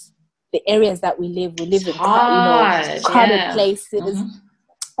live, the areas that we live in crowded places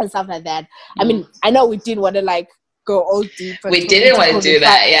and stuff like that. I mean, I know we didn't want to like go all deep. We didn't want to do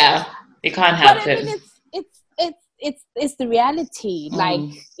that. Yeah, you can't help it. I mean, it's the reality. Like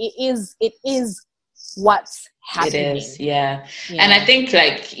it is what's happening. It is, yeah. And I think,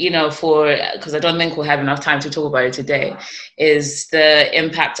 like, you know, because I don't think we'll have enough time to talk about it today, is the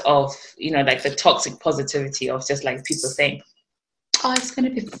impact of, you know, like the toxic positivity of just like people think, oh, it's going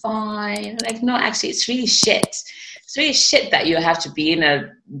to be fine. Like, no, actually, it's really shit. It's really shit that you have to be in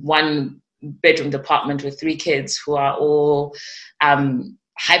a 1-bedroom apartment with 3 kids who are all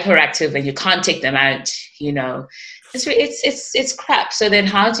hyperactive and you can't take them out, you know. It's crap. So then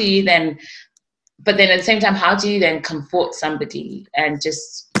how do you then, but then at the same time, how do you then comfort somebody and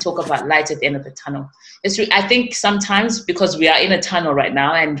just talk about light at the end of the tunnel? I think sometimes because we are in a tunnel right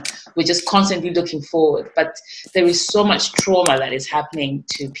now and we're just constantly looking forward, but there is so much trauma that is happening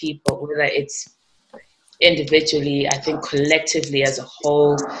to people, whether it's individually, I think collectively as a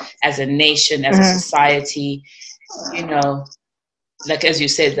whole, as a nation, as a society, you know, like as you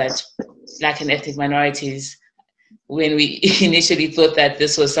said, that Black and ethnic minorities, when we initially thought that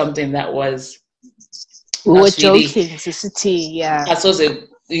this was something that was, we were joking, yeah. That's also,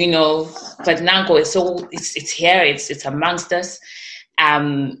 you know, but Nanko is it's here, it's amongst us.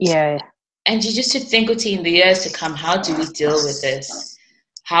 And you just should think, Uti, in the years to come, how do we deal with this?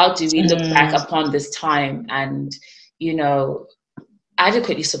 How do we look back upon this time and, you know,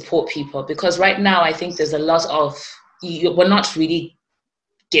 adequately support people? Because right now, I think there's a lot of, we're not really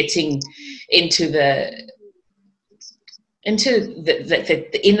getting into the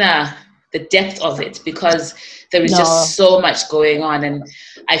inner, the depth of it, because there is just so much going on. And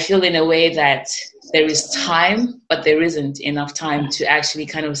I feel in a way that there is time, but there isn't enough time to actually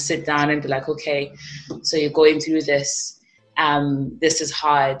kind of sit down and be like, okay, so you're going through this. This is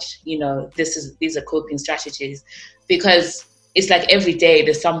hard, you know, these are coping strategies, because it's like every day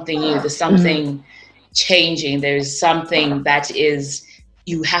there's something new, there's something changing, there's something that is,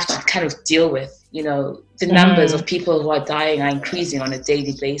 you have to kind of deal with, you know, the numbers of people who are dying are increasing on a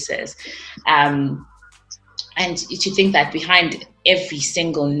daily basis. And you should think that behind every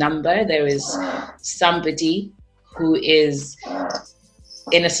single number, there is somebody who is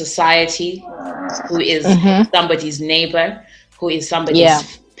in a society, who is somebody's neighbor, who is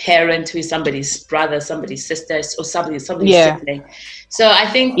somebody's parent, who is somebody's brother, somebody's sister, or somebody's sibling. So I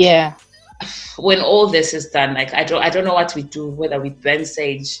think when all this is done, like I don't know what we do, whether we burn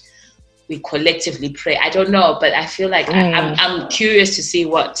sage, we collectively pray, I don't know, but I feel like I'm curious to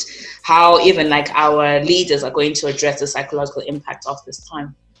see how even like our leaders are going to address the psychological impact of this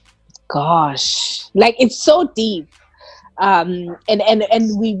time. Gosh, like it's so deep. And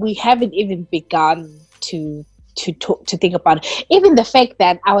we haven't even begun to think about it. Even the fact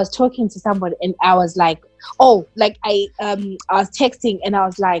that I was talking to someone and I was like, oh, like I was texting and I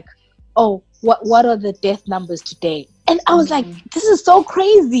was like, oh, what are the death numbers today? And I was like, this is so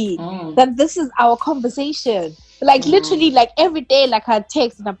crazy that this is our conversation. Like literally, like every day, like I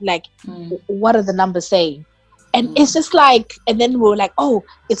text and I'm like, what are the numbers saying? And it's just like, and then we're like, oh,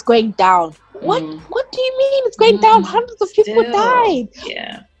 it's going down. What do you mean it's going down? Hundreds of people died.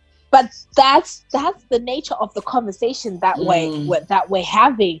 Yeah. But that's the nature of the conversation that we're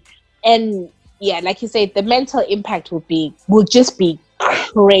having. And yeah, like you said, the mental impact will just be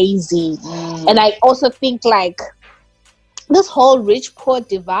crazy. And I also think like this whole rich poor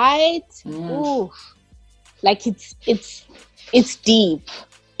divide, like it's deep.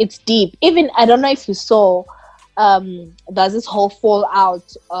 It's deep. Even I don't know if you saw, there's this whole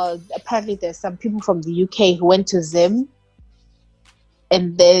fallout. Apparently there's some people from the UK who went to Zim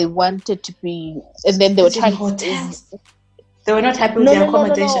and they wanted to be, and then they were trying to, they were not happy with their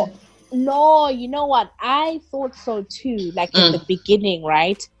accommodation. No, you know what? I thought so too, like in the beginning,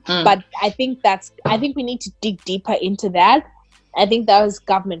 right? But I think we need to dig deeper into that. I think that was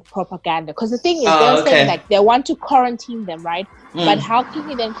government propaganda. Because the thing is, they're saying like they want to quarantine them, right? But how can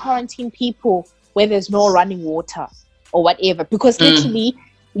you then quarantine people where there's no running water or whatever? Because literally,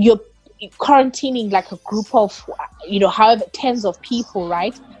 quarantining like a group of, however, tens of people,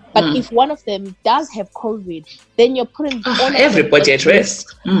 right? But if one of them does have COVID, then you're putting everybody at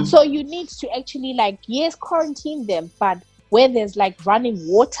risk. So you need to actually quarantine them, but where there's like running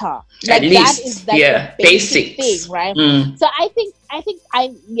water, at least, that is like the basic thing, right? So I think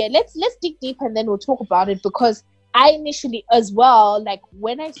let's dig deep and then we'll talk about it, because I initially as well, like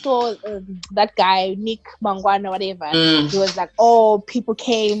when I saw that guy Nick Mangwana, whatever, he was like, oh, people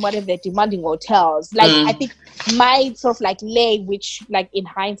came, whatever, they're demanding hotels. Like I think my sort of like leg, which like in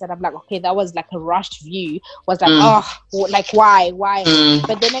hindsight I'm like, okay, that was like a rushed view, was like, like why?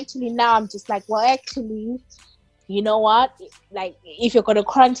 But then actually now I'm just like, well, actually, you know what? Like, if you're gonna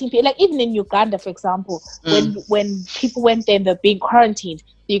quarantine people, like even in Uganda, for example, when people went there and they're being quarantined,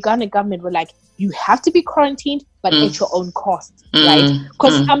 the Ugandan government were like, you have to be quarantined, but at your own cost, right?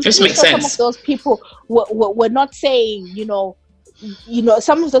 Because I'm pretty sure some of those people were not saying,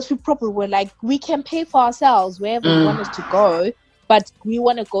 some of those people probably were like, we can pay for ourselves wherever we want us to go, but we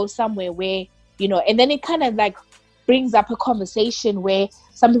want to go somewhere where, and then it kind of like brings up a conversation where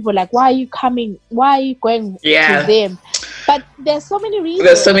some people are like, why are you coming? Why are you going to them? But there's so many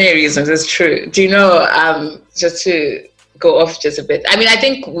reasons. It's true. Do you know, just to go off just a bit, I mean, I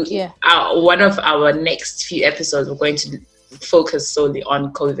think one of our next few episodes, we're going to focus solely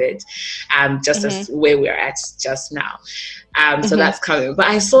on COVID, just as where we're at just now. So that's coming. But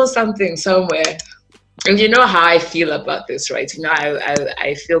I saw something somewhere, and you know how I feel about this, right?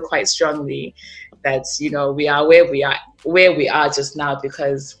 I feel quite strongly that, we are where we are just now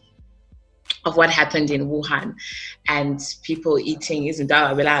because of what happened in Wuhan and people eating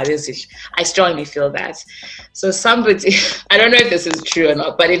I strongly feel that. So somebody, I don't know if this is true or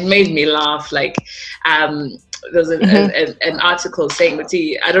not, but it made me laugh. Like, there's an article saying that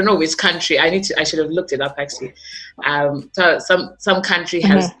I don't know which country. I should have looked it up actually. So some country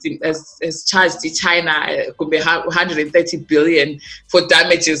has charged China 130 billion for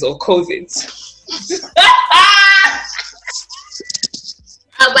damages of COVID.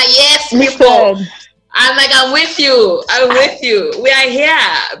 I was like, yes, people. I'm like, I'm with you. We are here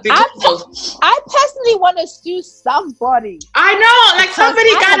because I personally want to sue somebody. I know, like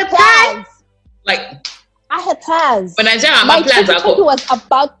somebody got a plan. Like, I had plans. When I tell my plans,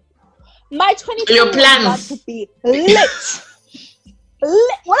 my 2020 your plans was about to be lit.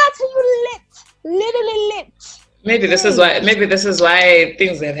 When I tell you lit, literally lit. Maybe this is why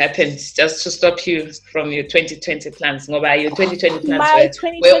things have happened, just to stop you from your 2020 plans. No, by your 2020 plans. My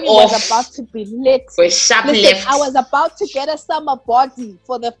 2020 was about to be lit. We're sharp left. I was about to get a summer body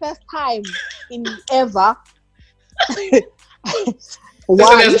for the first time in ever.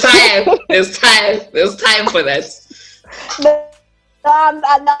 Wow. There's time for that. No,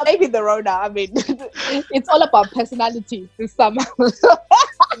 maybe the Rona. I mean, it's all about personality this summer.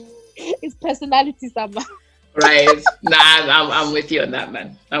 It's personality summer. Right. Nah, I'm with you on that,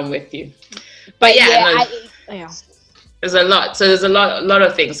 man. I'm with you. But there's a lot. So there's a lot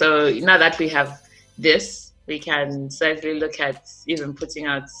of things. So now that we have this, we can certainly look at even putting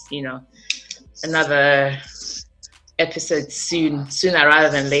out, another episode sooner rather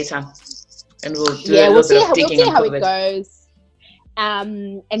than later. And we'll do we'll see how it goes.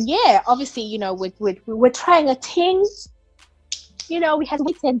 And obviously, we're trying a thing. We had to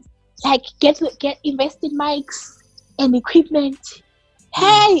wait and like get invested mics and equipment,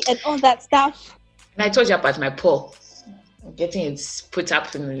 and all that stuff. And I told you about my poll. I'm getting it put up,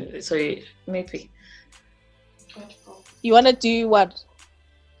 so maybe. You want to do what?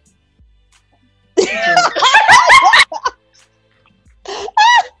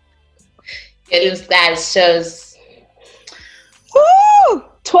 Getting style shows. Woo!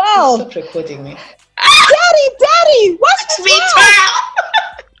 12. Stop recording me. Daddy, watch me twirl.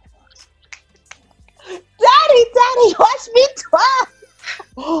 Daddy, watch me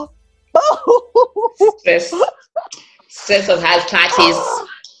twirl. Stress of house parties.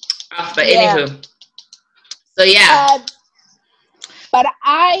 After anywho. So but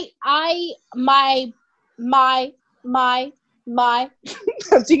my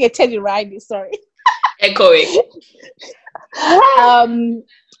I'm doing a Teddy Riley, sorry. Echoing.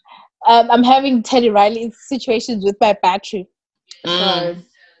 I'm having Teddy Riley situations with my battery. So,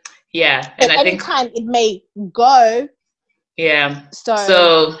 and I think time it may go. Yeah.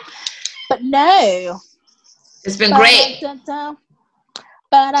 So but no. It's been great.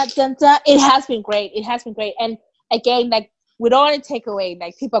 It has been great. And again, like, we don't want to take away,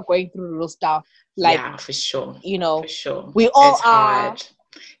 like, people are going through real stuff. Like, yeah, for sure. For sure. We all it's are. Hard.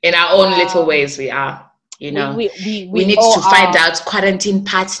 In our own little ways, we are. We need to find out quarantine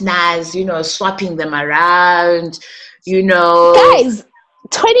partners, swapping them around, Guys,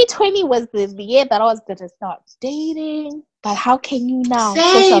 2020 was the year that I was going to start dating. But how can you now?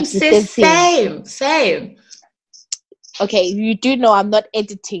 Same, sis, same. Okay, you do know I'm not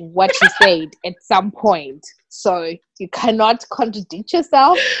editing what you said at some point. So you cannot contradict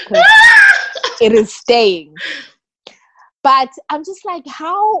yourself because it is staying. But I'm just like,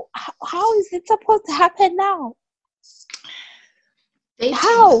 how is it supposed to happen now?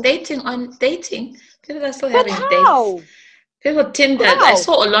 Dating. People are still having dates. People Tinder. I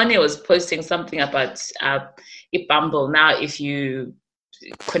saw Olone was posting something about Bumble. Now, if you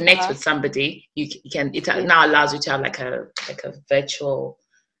connect with somebody, you can. It now allows you to have like a virtual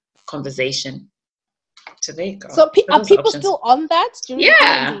conversation. So there you go. So are people still on that?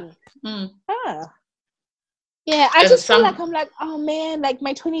 Yeah. Yeah. I just feel like I'm like, oh man, like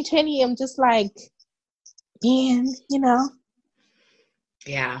my 2020. I'm just like, man, you know.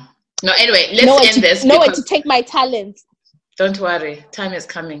 Yeah. No. Anyway, let's end this. Nowhere to take my talents. Don't worry, time is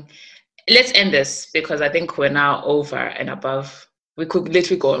coming. Let's end this because I think we're now over and above. We could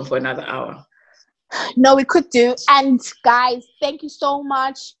literally go on for another hour. No, we could do. And guys, thank you so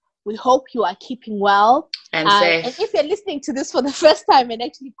much. We hope you are keeping well. And safe. And if you're listening to this for the first time and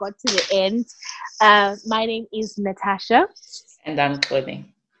actually got to the end, my name is Natasha. And I'm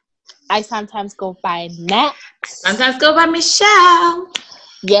Tony. I sometimes go by Nat. Sometimes go by Michelle.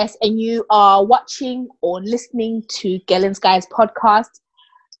 Yes, and you are watching or listening to Gellin's Guys podcast.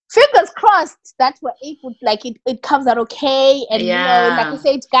 Fingers crossed that we're able, like it comes out okay. And you know, like I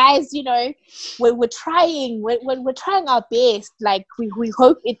said, guys, you know, we're trying, we're trying our best. Like we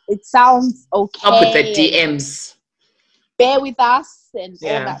hope it sounds okay. Up with the DMs. Bear with us and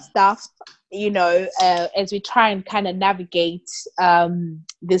all that stuff. You know, as we try and kind of navigate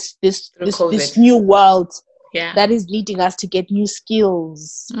this new world. Yeah, that is leading us to get new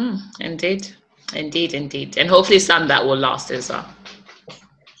skills. Indeed. And hopefully some that will last as well.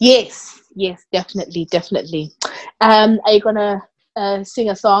 Yes, definitely. Are you gonna sing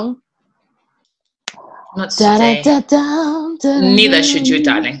a song? Not today. Neither should you,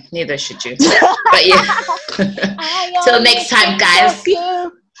 darling. Neither should you. But yeah. Till next time, guys.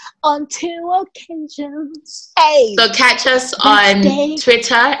 On 2 occasions. Hey. So catch us on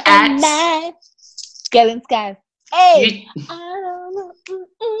Twitter at Gellin's Guys. Hey.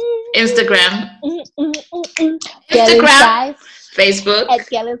 Instagram. Guys. Facebook. At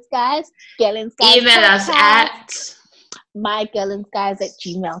Gellin's Guys. Gellin's Guys. Email us at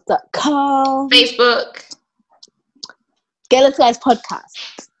mygellinsguys@gmail.com. Facebook. Gellin's Guys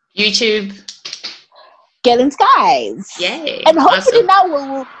podcast. YouTube. Gellin's Guys. Yay. And hopefully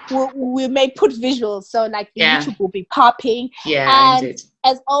now we may put visuals, so like the YouTube will be popping. Yeah. And indeed.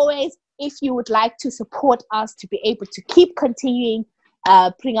 As always, if you would like to support us to be able to keep continuing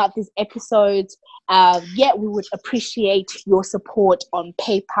putting out these episodes, we would appreciate your support on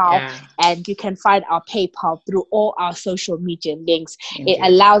PayPal, and you can find our PayPal through all our social media links. Indeed. It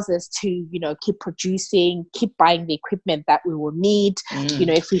allows us to, you know, keep producing, keep buying the equipment that we will need. You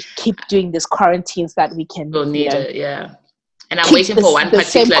know, if we keep doing this quarantine, so that we can. We'll need it, yeah. And I'm waiting for one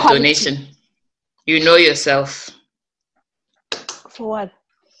particular donation. You know yourself. For what?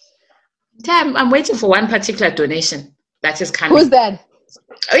 Damn, I'm waiting for one particular donation that is coming. Who's that?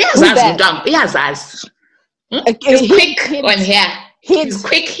 Oh, yeah, Zaz. Yeah, Zaz. He's quick on here. He's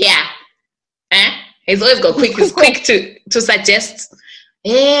quick here. He's always got quick. He's quick to suggest.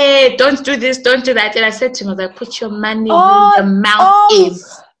 Hey, don't do this, don't do that. And I said to him, I was like, put your money where your mouth is.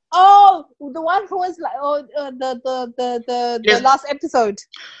 Oh, the one who was like, the last episode.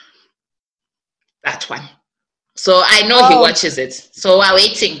 That one. So I know he watches it. So we're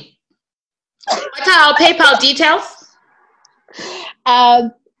waiting. What are our PayPal details?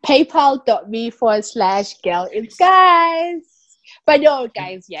 PayPal.me/Gellin's. But no,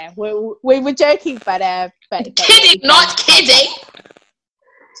 guys, yeah, we're joking, but kidding, not kidding.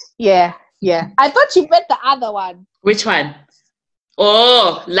 Yeah. I thought you meant the other one. Which one?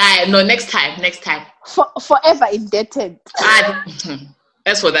 Oh, lie. No, next time. Forever indebted.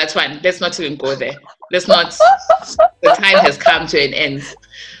 As for that one, let's not even go there. Let's not. The time has come to an end.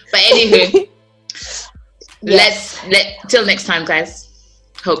 But anywho, till next time, guys.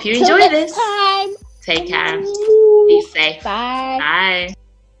 Hope you enjoy this. Take care. Be safe. Bye. Bye.